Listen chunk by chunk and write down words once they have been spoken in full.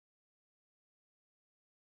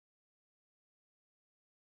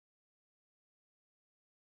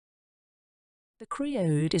The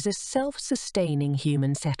Creode is a self-sustaining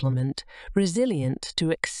human settlement, resilient to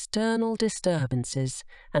external disturbances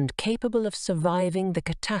and capable of surviving the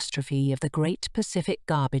catastrophe of the Great Pacific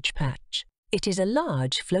Garbage Patch. It is a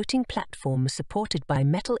large floating platform supported by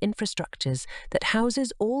metal infrastructures that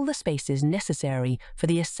houses all the spaces necessary for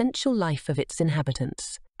the essential life of its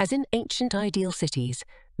inhabitants. As in ancient ideal cities,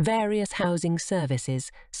 various housing services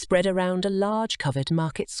spread around a large covered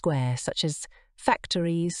market square such as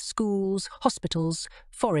factories, schools, hospitals,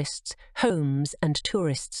 forests, homes, and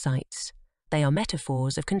tourist sites. They are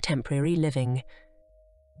metaphors of contemporary living.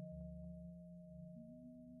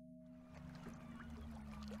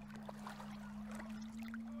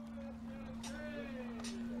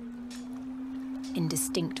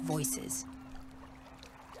 Indistinct voices.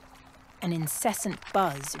 An incessant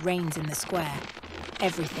buzz reigns in the square.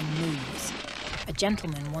 Everything moves. A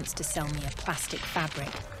gentleman wants to sell me a plastic fabric.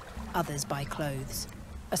 Others buy clothes.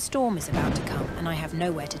 A storm is about to come, and I have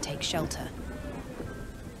nowhere to take shelter.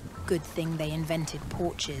 Good thing they invented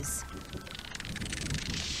porches.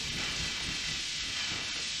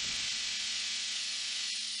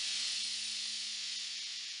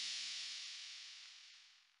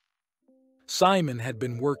 Simon had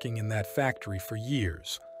been working in that factory for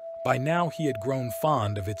years. By now he had grown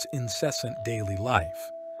fond of its incessant daily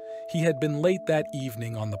life. He had been late that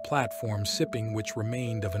evening on the platform sipping which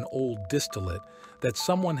remained of an old distillate that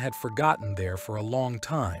someone had forgotten there for a long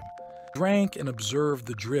time, drank and observed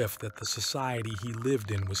the drift that the society he lived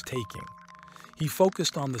in was taking. He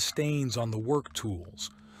focused on the stains on the work tools,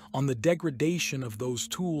 on the degradation of those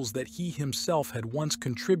tools that he himself had once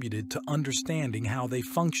contributed to understanding how they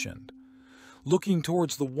functioned. Looking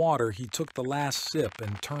towards the water, he took the last sip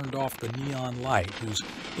and turned off the neon light whose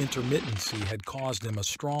intermittency had caused him a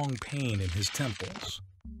strong pain in his temples.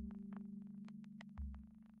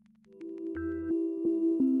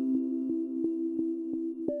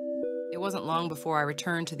 It wasn't long before I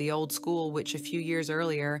returned to the old school which a few years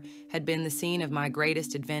earlier had been the scene of my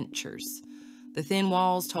greatest adventures. The thin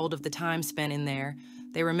walls told of the time spent in there.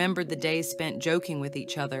 They remembered the days spent joking with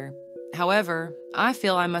each other. However, I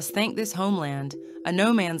feel I must thank this homeland, a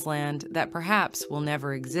no-man's land that perhaps will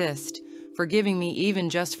never exist, for giving me even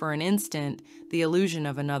just for an instant the illusion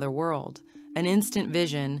of another world, an instant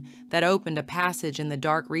vision that opened a passage in the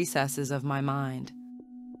dark recesses of my mind.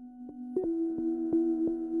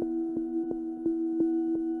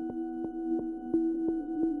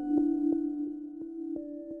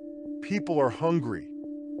 People are hungry.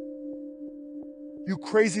 You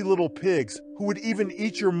crazy little pigs who would even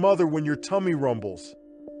eat your mother when your tummy rumbles.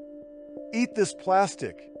 Eat this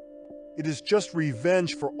plastic. It is just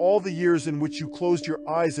revenge for all the years in which you closed your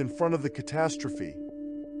eyes in front of the catastrophe.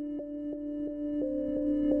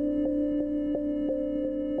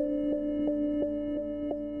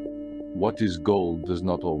 What is gold does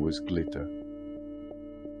not always glitter.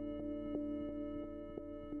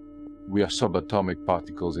 We are subatomic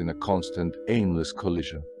particles in a constant, aimless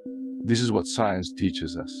collision. This is what science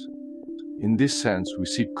teaches us. In this sense, we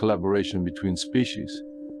seek collaboration between species.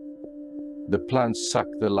 The plants suck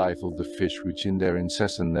the life of the fish, which in their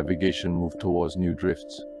incessant navigation move towards new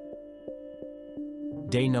drifts.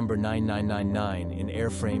 Day number 9999 in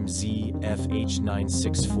airframe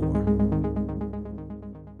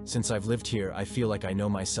ZFH964. Since I've lived here, I feel like I know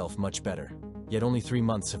myself much better. Yet only 3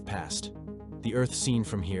 months have passed. The Earth seen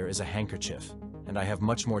from here is a handkerchief, and I have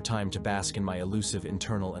much more time to bask in my elusive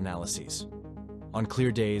internal analyses. On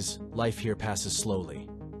clear days, life here passes slowly.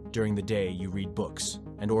 During the day, you read books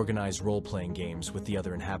and organize role-playing games with the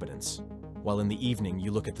other inhabitants, while in the evening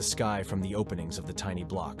you look at the sky from the openings of the tiny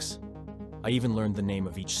blocks. I even learned the name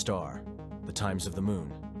of each star, the times of the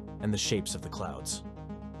moon, and the shapes of the clouds.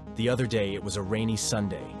 The other day it was a rainy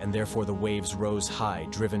Sunday, and therefore the waves rose high,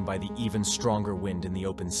 driven by the even stronger wind in the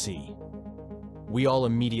open sea. We all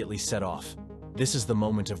immediately set off. This is the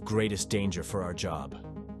moment of greatest danger for our job.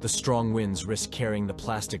 The strong winds risk carrying the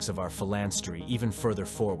plastics of our phalanstery even further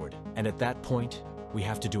forward, and at that point, we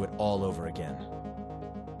have to do it all over again.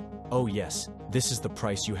 Oh yes, this is the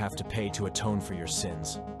price you have to pay to atone for your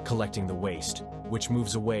sins, collecting the waste, which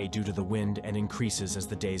moves away due to the wind and increases as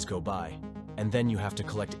the days go by. And then you have to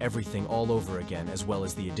collect everything all over again, as well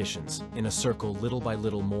as the additions, in a circle little by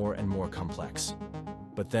little more and more complex.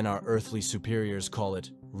 But then our earthly superiors call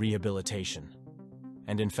it rehabilitation.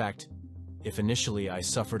 And in fact, if initially I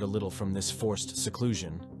suffered a little from this forced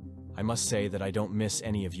seclusion, I must say that I don't miss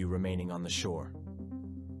any of you remaining on the shore.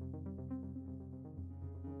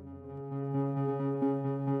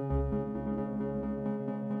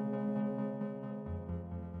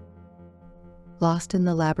 Lost in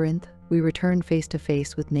the labyrinth, we return face to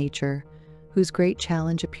face with nature, whose great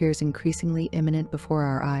challenge appears increasingly imminent before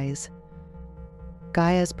our eyes.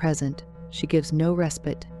 Gaia is present. She gives no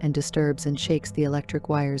respite and disturbs and shakes the electric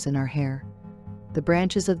wires in our hair. The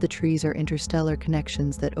branches of the trees are interstellar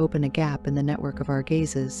connections that open a gap in the network of our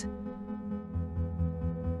gazes.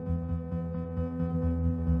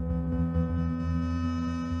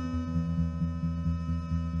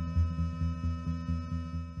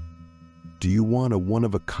 Do you want a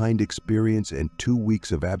one-of-a-kind experience and 2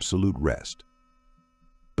 weeks of absolute rest?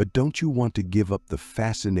 But don't you want to give up the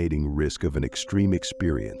fascinating risk of an extreme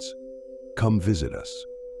experience? Come visit us.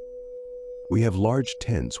 We have large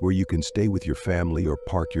tents where you can stay with your family or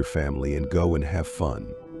park your family and go and have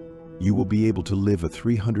fun. You will be able to live a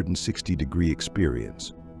 360-degree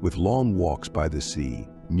experience with long walks by the sea,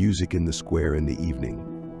 music in the square in the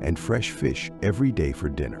evening, and fresh fish every day for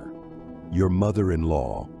dinner. Your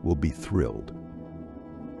mother-in-law will be thrilled.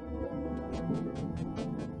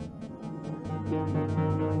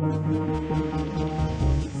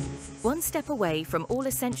 One step away from all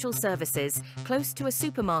essential services, close to a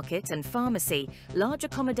supermarket and pharmacy, large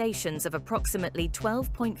accommodations of approximately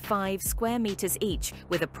 12.5 square meters each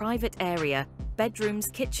with a private area, bedrooms,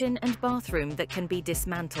 kitchen and bathroom that can be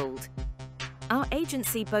dismantled. Our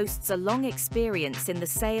agency boasts a long experience in the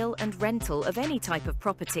sale and rental of any type of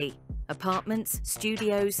property. Apartments,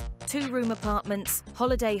 studios, two-room apartments,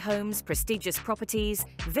 holiday homes, prestigious properties,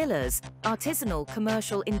 villas, artisanal,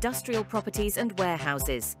 commercial, industrial properties and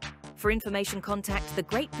warehouses. For information, contact the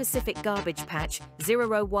Great Pacific Garbage Patch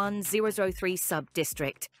 001003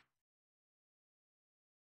 Sub-District.